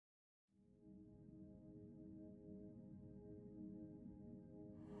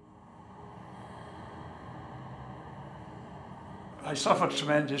I suffered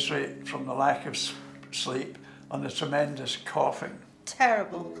tremendously from the lack of sleep and the tremendous coughing.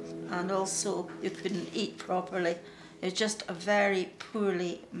 Terrible, and also you couldn't eat properly. You're just a very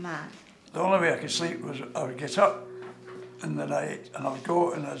poorly man. The only way I could sleep was I would get up in the night and I would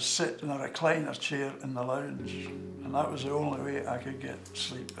go and I'd sit in a recliner chair in the lounge, and that was the only way I could get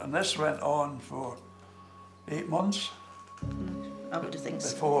sleep. And this went on for 8 months. I would think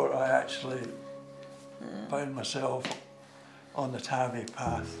so. Before I actually found myself on the TAVI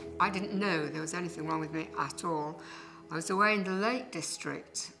path. I didn't know there was anything wrong with me at all. I was away in the Lake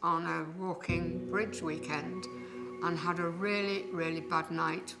District on a walking bridge weekend and had a really, really bad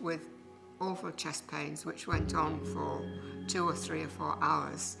night with awful chest pains, which went on for 2 or 3 or 4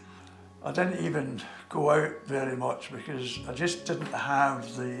 hours. I didn't even go out very much because I just didn't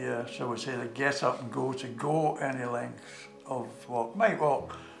have the, shall we say, the get up and go any length of walk. Might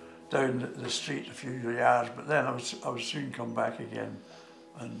walk down the street a few yards, but then I would soon come back again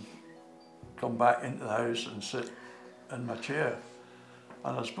and come back into the house and sit in my chair.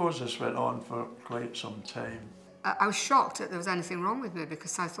 And I suppose this went on for quite some time. I was shocked that there was anything wrong with me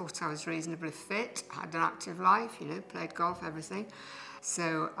because I thought I was reasonably fit, had an active life, you know, played golf, everything.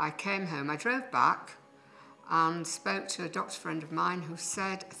 So I came home, I drove back and spoke to a doctor friend of mine who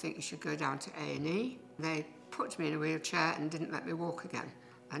said, I think you should go down to A&E. They put me in a wheelchair and didn't let me walk again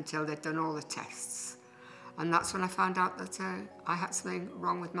until they'd done all the tests. And that's when I found out that I had something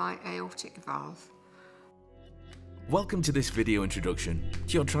wrong with my aortic valve. Welcome to this video introduction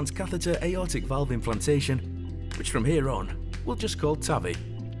to your transcatheter aortic valve implantation, which from here on we'll just call TAVI.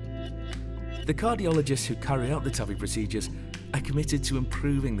 The cardiologists who carry out the TAVI procedures are committed to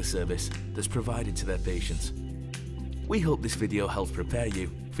improving the service that's provided to their patients. We hope this video helps prepare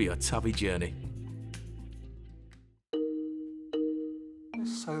you for your TAVI journey.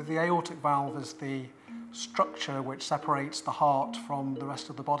 So the aortic valve is the structure which separates the heart from the rest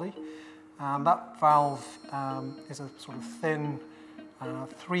of the body. And that valve is a sort of thin,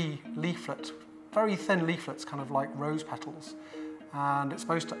 3 leaflet, very thin leaflets, kind of like rose petals. And it's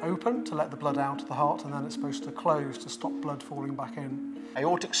supposed to open to let the blood out of the heart, and then it's supposed to close to stop blood falling back in.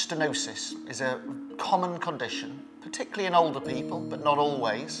 Aortic stenosis is a common condition, particularly in older people, but not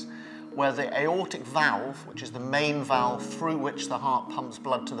always, where the aortic valve, which is the main valve through which the heart pumps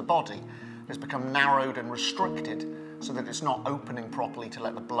blood to the body, has become narrowed and restricted so that it's not opening properly to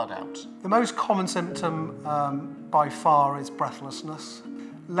let the blood out. The most common symptom by far is breathlessness.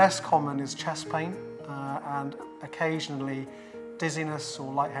 Less common is chest pain and occasionally dizziness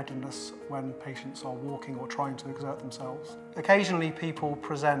or lightheadedness when patients are walking or trying to exert themselves. Occasionally people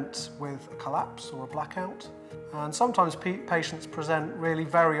present with a collapse or a blackout, and sometimes patients present really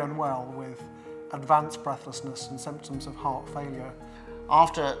very unwell with advanced breathlessness and symptoms of heart failure.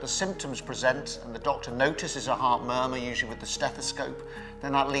 After the symptoms present and the doctor notices a heart murmur, usually with the stethoscope,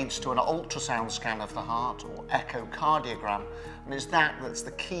 then that leads to an ultrasound scan of the heart or echocardiogram, and it's that's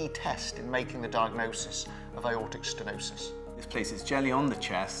the key test in making the diagnosis of aortic stenosis. This places jelly on the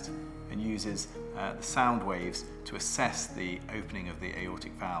chest and uses the sound waves to assess the opening of the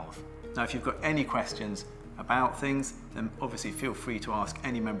aortic valve. Now, if you've got any questions about things, then obviously feel free to ask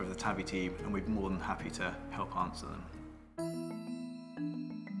any member of the TAVI team, and we'd be more than happy to help answer them.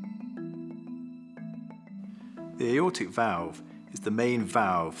 The aortic valve is the main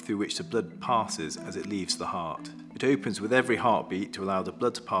valve through which the blood passes as it leaves the heart. It opens with every heartbeat to allow the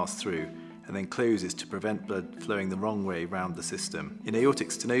blood to pass through, and then closes to prevent blood flowing the wrong way round the system. In aortic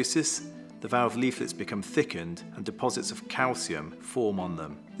stenosis, the valve leaflets become thickened and deposits of calcium form on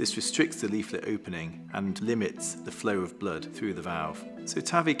them. This restricts the leaflet opening and limits the flow of blood through the valve. So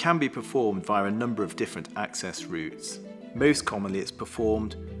TAVI can be performed via a number of different access routes. Most commonly it's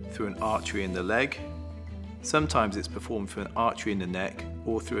performed through an artery in the leg. Sometimes it's performed through an artery in the neck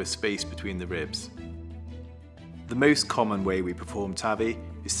or through a space between the ribs. The most common way we perform TAVI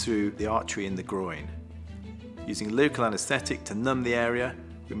is through the artery in the groin. Using local anaesthetic to numb the area,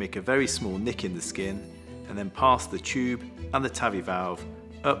 we make a very small nick in the skin and then pass the tube and the TAVI valve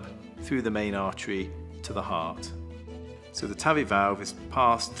up through the main artery to the heart. So the TAVI valve is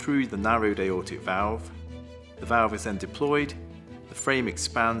passed through the narrowed aortic valve. The valve is then deployed, the frame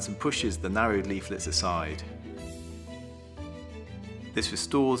expands and pushes the narrowed leaflets aside. This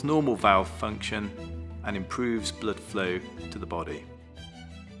restores normal valve function and improves blood flow to the body.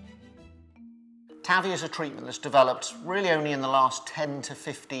 TAVI is a treatment that's developed really only in the last 10 to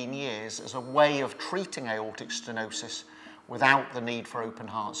 15 years as a way of treating aortic stenosis without the need for open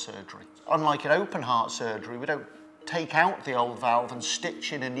heart surgery. Unlike in open heart surgery, we don't take out the old valve and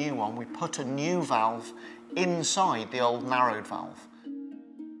stitch in a new one. We put a new valve inside the old narrowed valve.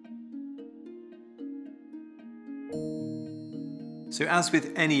 So as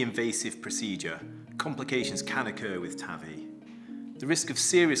with any invasive procedure, complications can occur with TAVI. The risk of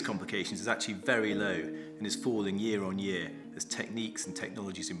serious complications is actually very low and is falling year on year as techniques and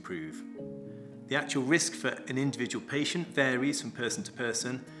technologies improve. The actual risk for an individual patient varies from person to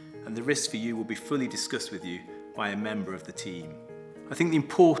person, and the risk for you will be fully discussed with you by a member of the team. I think the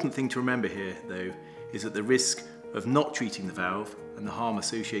important thing to remember here, though, is that the risk of not treating the valve and the harm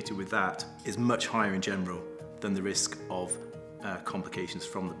associated with that is much higher in general than the risk of complications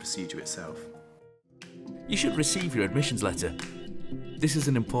from the procedure itself. You should receive your admissions letter. This is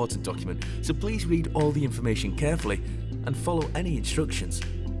an important document, so please read all the information carefully and follow any instructions.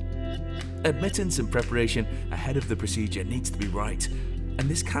 Admittance and preparation ahead of the procedure needs to be right, and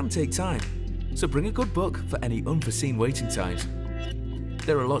this can take time, so bring a good book for any unforeseen waiting times.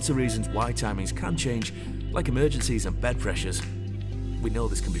 There are lots of reasons why timings can change, like emergencies and bed pressures. We know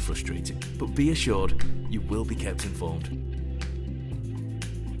this can be frustrating, but be assured you will be kept informed.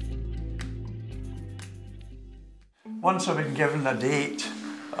 Once I've been given a date,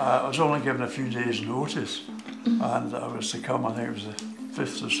 I was only given a few days' notice, and I was to come, I think it was the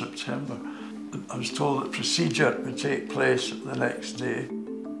 5th of September. I was told that procedure would take place the next day.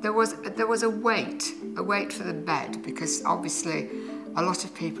 There was a wait for the bed, because obviously a lot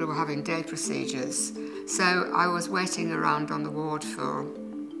of people were having day procedures. So I was waiting around on the ward for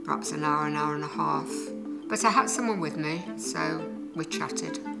perhaps an hour and a half. But I had someone with me, so we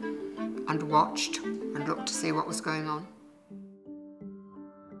chatted and watched and looked to see what was going on.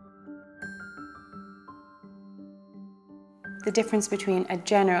 The difference between a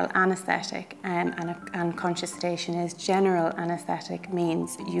general anaesthetic and conscious sedation is general anaesthetic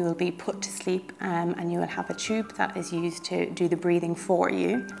means you will be put to sleep and you will have a tube that is used to do the breathing for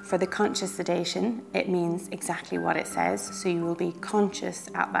you. For the conscious sedation, it means exactly what it says, so you will be conscious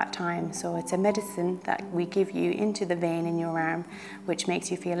at that time. So it's a medicine that we give you into the vein in your arm, which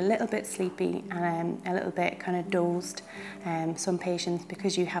makes you feel a little bit sleepy and a little bit kind of dozed. Some patients,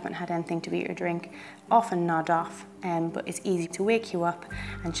 because you haven't had anything to eat or drink, often nod off. But it's easy to wake you up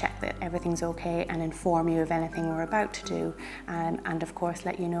and check that everything's okay and inform you of anything we're about to do, and of course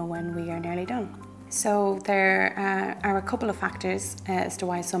let you know when we are nearly done. So there are a couple of factors as to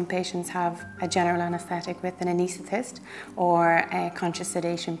why some patients have a general anaesthetic with an anaesthetist or a conscious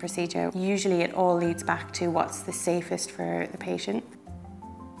sedation procedure. Usually it all leads back to what's the safest for the patient.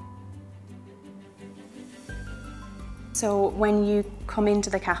 So when you come into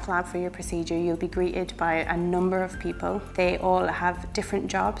the cath lab for your procedure, you'll be greeted by a number of people. They all have different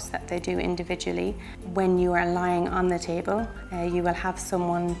jobs that they do individually. When you are lying on the table, you will have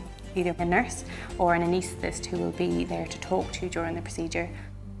someone, either a nurse or an anaesthetist, who will be there to talk to you during the procedure.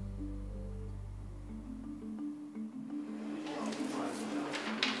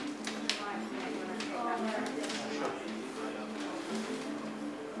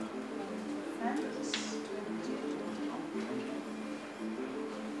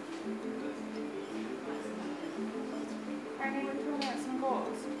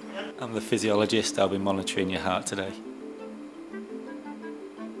 I'm the physiologist. I'll be monitoring your heart today.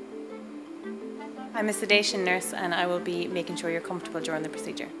 I'm a sedation nurse and I will be making sure you're comfortable during the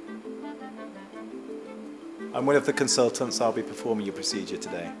procedure. I'm one of the consultants. I'll be performing your procedure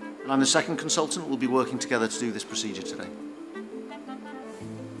today. And I'm the second consultant. We'll be working together to do this procedure today.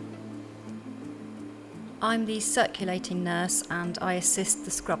 I'm the circulating nurse and I assist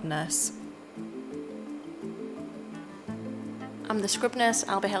the scrub nurse. I'm the scrub nurse.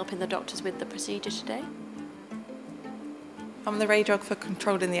 I'll be helping the doctors with the procedure today. I'm the radiographer for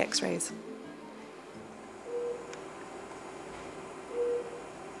controlling the x-rays.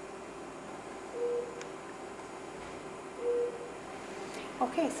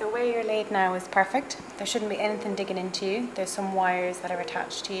 Okay, so where you're laid now is perfect. There shouldn't be anything digging into you. There's some wires that are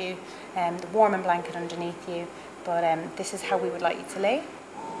attached to you, the warming blanket underneath you, but this is how we would like you to lay.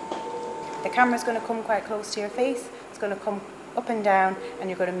 The camera's going to come quite close to your face. It's going to come up and down and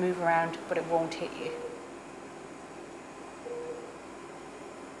you're going to move around, but it won't hit you.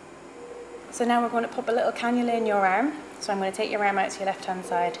 So now we're going to pop a little cannula in your arm. So I'm going to take your arm out to your left hand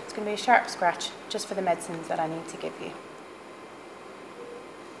side. It's going to be a sharp scratch just for the medicines that I need to give you.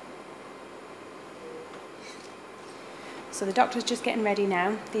 So the doctor's just getting ready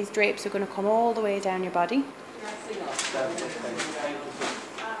now. These drapes are going to come all the way down your body.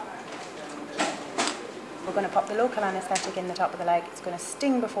 We're going to pop the local anaesthetic in the top of the leg. It's going to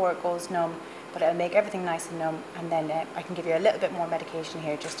sting before it goes numb, but it'll make everything nice and numb, and then I can give you a little bit more medication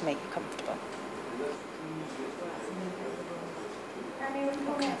here just to make you comfortable.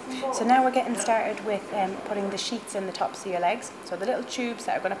 Okay. So now we're getting started with putting the sheaths in the tops of your legs. So the little tubes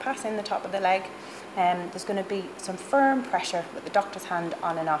that are going to pass in the top of the leg, there's going to be some firm pressure with the doctor's hand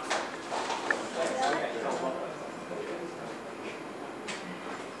on and off.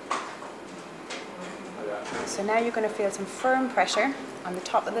 So now you're going to feel some firm pressure on the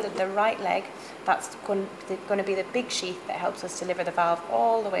top of the right leg. That's going to be the big sheath that helps us deliver the valve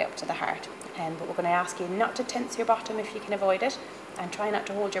all the way up to the heart. But we're going to ask you not to tense your bottom if you can avoid it, and try not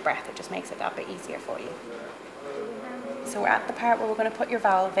to hold your breath. It just makes it that bit easier for you. So we're at the part where we're going to put your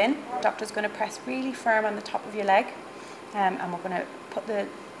valve in. The doctor's going to press really firm on the top of your leg, and we're going to put the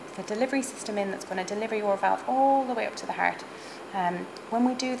delivery system in that's going to deliver your valve all the way up to the heart. When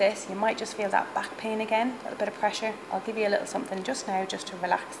we do this, you might just feel that back pain again, a little bit of pressure. I'll give you a little something just now just to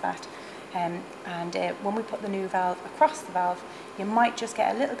relax that. When we put the new valve across the valve, you might just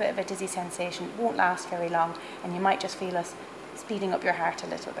get a little bit of a dizzy sensation. It won't last very long, and you might just feel us speeding up your heart a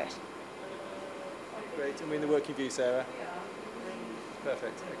little bit. Great, and we're in the working view, Sarah.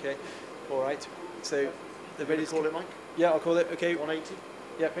 Perfect, okay. All right, so the ready to call it, Mike? Yeah, I'll call it, okay. 180?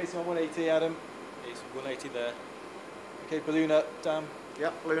 Yeah, pacing on 180, Adam. It's 180 there. Okay, balloon up, down.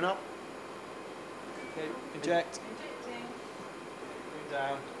 Yeah, balloon up. Okay, inject. Injecting. Balloon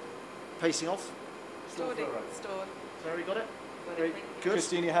down. Pacing off. Stored. Sarah, you got it? Great. Good.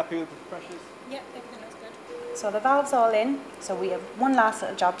 Christine, you happy with the pressures? Yep, everything looks good. So the valve's all in, so we have one last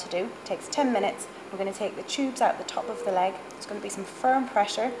little job to do. It takes 10 minutes. We're going to take the tubes out the top of the leg. There's going to be some firm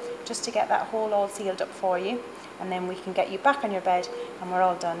pressure just to get that hole all sealed up for you, and then we can get you back on your bed and we're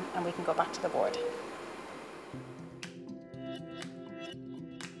all done and we can go back to the ward.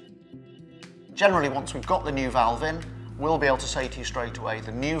 Generally, once we've got the new valve in, we'll be able to say to you straight away,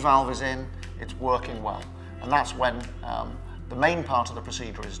 the new valve is in, it's working well. And that's when the main part of the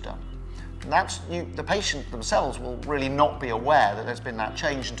procedure is done. And the patient themselves will really not be aware that there's been that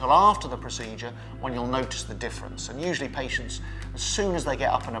change until after the procedure, when you'll notice the difference. And usually patients, as soon as they get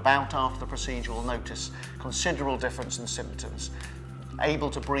up and about after the procedure, will notice considerable difference in symptoms.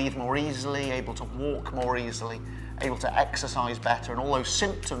 Able to breathe more easily, able to walk more easily, able to exercise better, and all those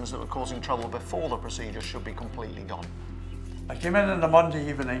symptoms that were causing trouble before the procedure should be completely gone. I came in the Monday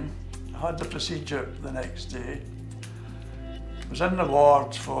evening, had the procedure the next day, was in the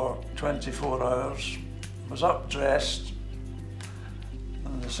ward for 24 hours, was up dressed,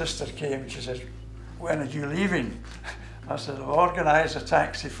 and the sister came and she said, "When are you leaving?" I said, "I've organised a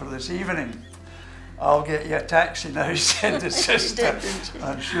taxi for this evening. I'll get you a taxi now," said the sister.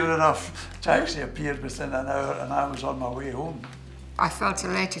 And sure enough, taxi appeared within an hour and I was on my way home. I felt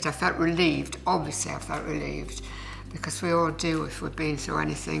elated, I felt relieved. Obviously I felt relieved, because we all do if we've been through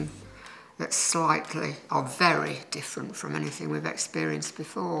anything that's slightly or very different from anything we've experienced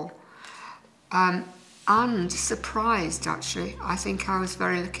before. And surprised, actually. I think I was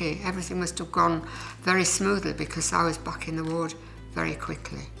very lucky. Everything must have gone very smoothly because I was back in the ward very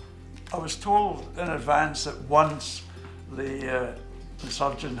quickly. I was told in advance that once the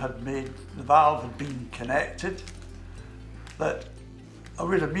surgeon had made, the valve had been connected, that I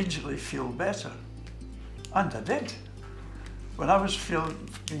would immediately feel better. And I did. When I was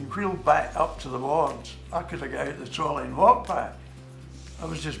being wheeled back up to the wards, I could have got out the trolley and walked back. I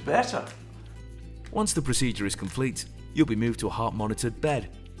was just better. Once the procedure is complete, you'll be moved to a heart-monitored bed,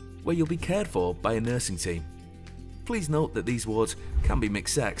 where you'll be cared for by a nursing team. Please note that these wards can be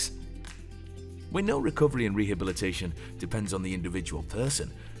mixed sex. We know recovery and rehabilitation depends on the individual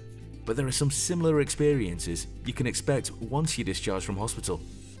person, but there are some similar experiences you can expect once you're discharged from hospital.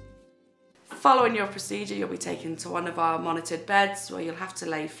 Following your procedure, you'll be taken to one of our monitored beds where you'll have to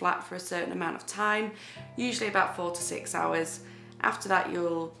lay flat for a certain amount of time, usually about 4 to 6 hours. After that,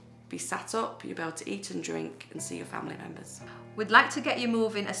 you'll be sat up, you'll be able to eat and drink and see your family members. We'd like to get you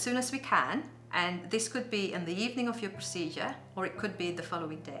moving as soon as we can, and this could be in the evening of your procedure, or it could be the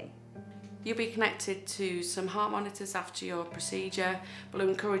following day. You'll be connected to some heart monitors after your procedure, but we'll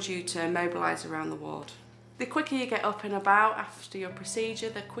encourage you to mobilise around the ward. The quicker you get up and about after your procedure,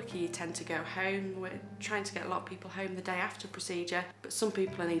 the quicker you tend to go home. We're trying to get a lot of people home the day after procedure, but some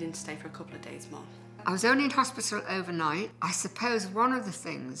people are needing to stay for a couple of days more. I was only in hospital overnight. I suppose one of the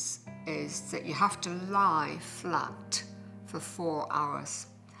things is that you have to lie flat for 4 hours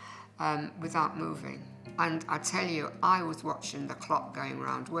without moving. And I tell you, I was watching the clock going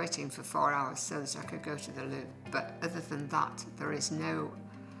round, waiting for 4 hours so that I could go to the loo. But other than that, there is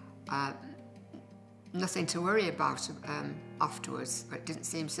nothing to worry about afterwards. It didn't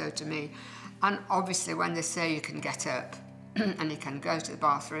seem so to me. And obviously when they say you can get up and you can go to the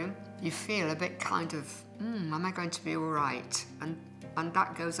bathroom, you feel a bit kind of, am I going to be all right? And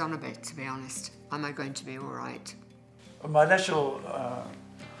that goes on a bit, to be honest. Am I going to be all right? My initial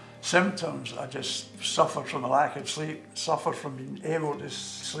symptoms. I just suffered from a lack of sleep, suffered from being able to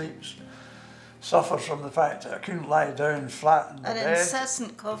sleep, suffered from the fact that I couldn't lie down flat in the bed. And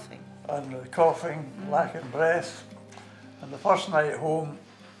incessant coughing. And the coughing, lack of breath. And the first night home,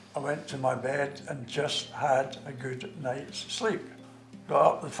 I went to my bed and just had a good night's sleep. Got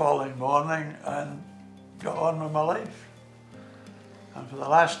up the following morning and got on with my life. And for the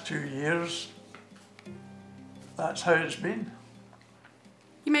last 2 years, that's how it's been.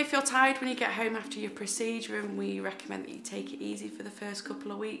 You may feel tired when you get home after your procedure, and we recommend that you take it easy for the first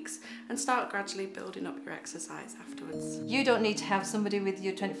couple of weeks and start gradually building up your exercise afterwards. You don't need to have somebody with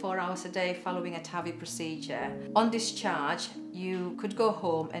you 24 hours a day following a TAVI procedure. On discharge, you could go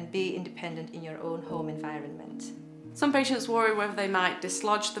home and be independent in your own home environment. Some patients worry whether they might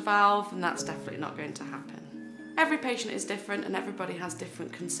dislodge the valve, and that's definitely not going to happen. Every patient is different and everybody has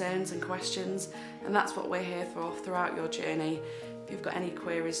different concerns and questions, and that's what we're here for throughout your journey. If you've got any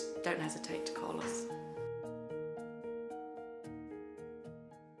queries, don't hesitate to call us.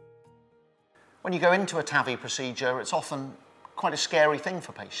 When you go into a TAVI procedure, it's often quite a scary thing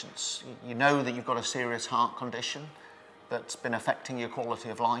for patients. You know that you've got a serious heart condition that's been affecting your quality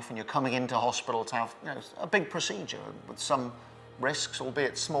of life, and you're coming into hospital to have, a big procedure with some risks,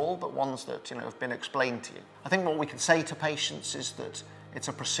 albeit small, but ones that have been explained to you. I think what we can say to patients is that it's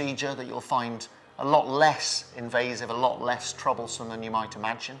a procedure that you'll find a lot less invasive, a lot less troublesome than you might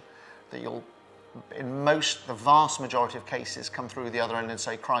imagine, that you'll, in the vast majority of cases, come through the other end and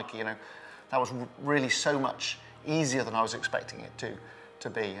say, crikey, that was really so much easier than I was expecting it to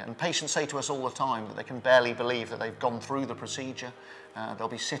be. And patients say to us all the time that they can barely believe that they've gone through the procedure. They'll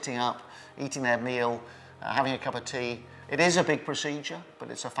be sitting up, eating their meal, having a cup of tea. It is a big procedure, but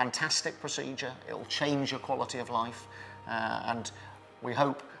it's a fantastic procedure. It'll change your quality of life, and we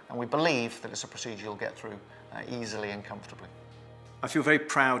hope and we believe that it's a procedure you'll get through easily and comfortably. I feel very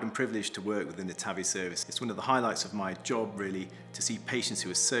proud and privileged to work within the TAVI service. It's one of the highlights of my job, really, to see patients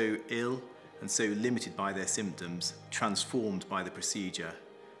who are so ill and so limited by their symptoms transformed by the procedure.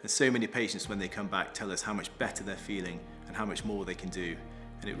 And so many patients, when they come back, tell us how much better they're feeling and how much more they can do,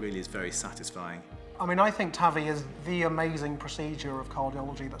 and it really is very satisfying. I mean, I think TAVI is the amazing procedure of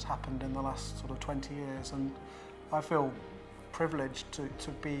cardiology that's happened in the last sort of 20 years, and I feel privileged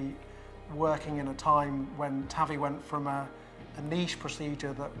to be working in a time when TAVI went from a niche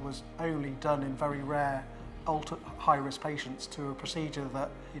procedure that was only done in very rare high-risk patients to a procedure that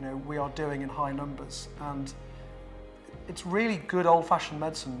we are doing in high numbers. And it's really good old-fashioned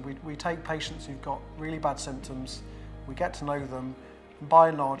medicine. We take patients who've got really bad symptoms, we get to know them, and by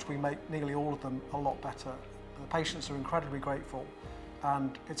and large we make nearly all of them a lot better. The patients are incredibly grateful,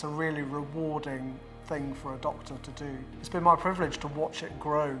 and it's a really rewarding thing for a doctor to do. It's been my privilege to watch it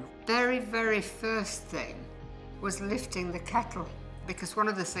grow. Very, very first thing was lifting the kettle, because one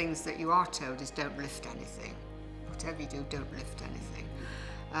of the things that you are told is don't lift anything. Whatever you do, don't lift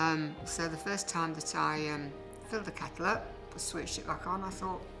anything. So the first time that I filled the kettle up, switched it back on, I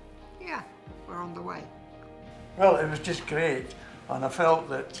thought, yeah, we're on the way. Well, it was just great, and I felt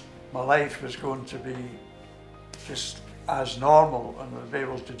that my life was going to be just as normal, and I'd be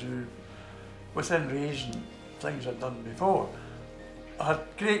able to do, within reason, things I'd done before. I had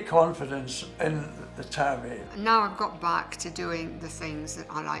great confidence in the TAVI. Now I've got back to doing the things that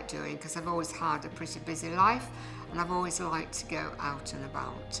I like doing, because I've always had a pretty busy life and I've always liked to go out and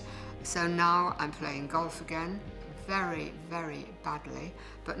about. So now I'm playing golf again, very, very badly,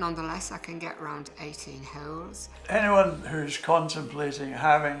 but nonetheless I can get around 18 holes. Anyone who's contemplating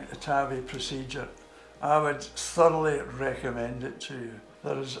having a TAVI procedure, I would thoroughly recommend it to you.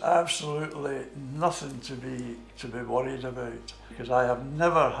 There is absolutely nothing to be worried about, because I have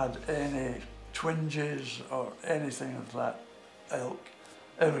never had any twinges or anything of that ilk.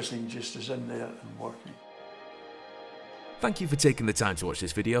 Everything just is in there and working. Thank you for taking the time to watch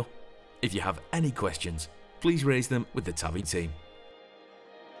this video. If you have any questions, please raise them with the TAVI team.